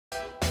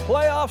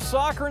Playoff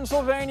soccer in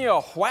Sylvania,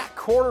 WHAC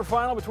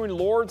quarterfinal between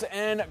Lourdes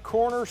and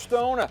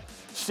Cornerstone.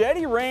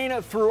 Steady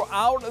rain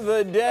throughout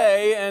the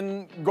day,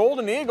 and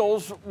Golden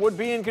Eagles would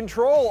be in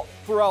control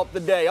throughout the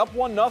day. Up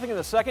 1-0 in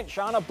the second,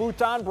 Shauna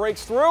Bouton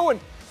breaks through and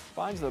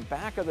finds the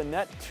back of the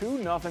net,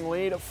 2-0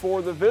 lead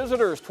for the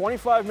visitors.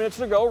 25 minutes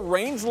to go,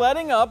 rain's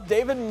letting up.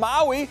 David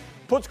Maui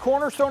puts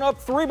Cornerstone up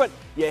 3, but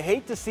you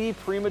hate to see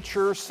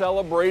premature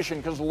celebration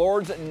because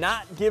Lourdes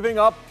not giving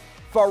up.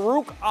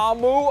 Farouk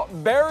Amu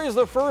buries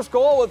the first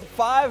goal with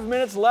 5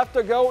 minutes left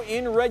to go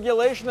in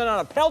regulation. Then on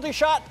a penalty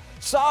shot,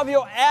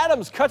 Savio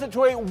Adams cuts it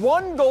to a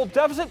 1-goal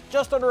deficit,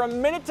 just under a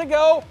minute to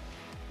go.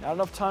 Not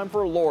enough time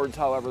for Lourdes,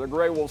 however. The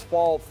Grey Wolves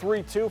fall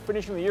 3-2,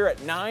 finishing the year at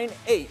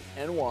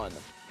 9-8-1.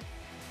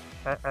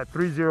 At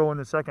 3-0 in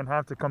the second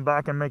half to come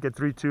back and make it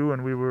 3-2,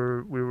 and we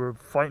were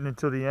fighting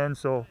until the end.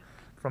 So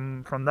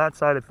from that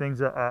side of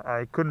things,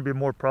 I couldn't be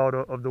more proud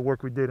of the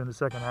work we did in the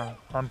second half.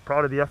 I'm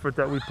proud of the effort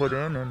that we put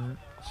in, and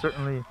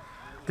certainly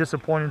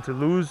disappointing to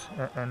lose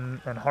and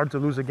hard to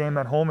lose a game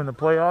at home in the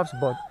playoffs,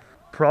 but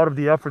proud of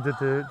the effort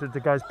that the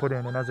guys put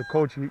in. And as a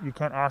coach, you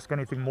can't ask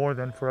anything more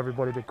than for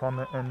everybody to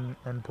come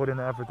and put in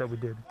the effort that we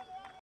did.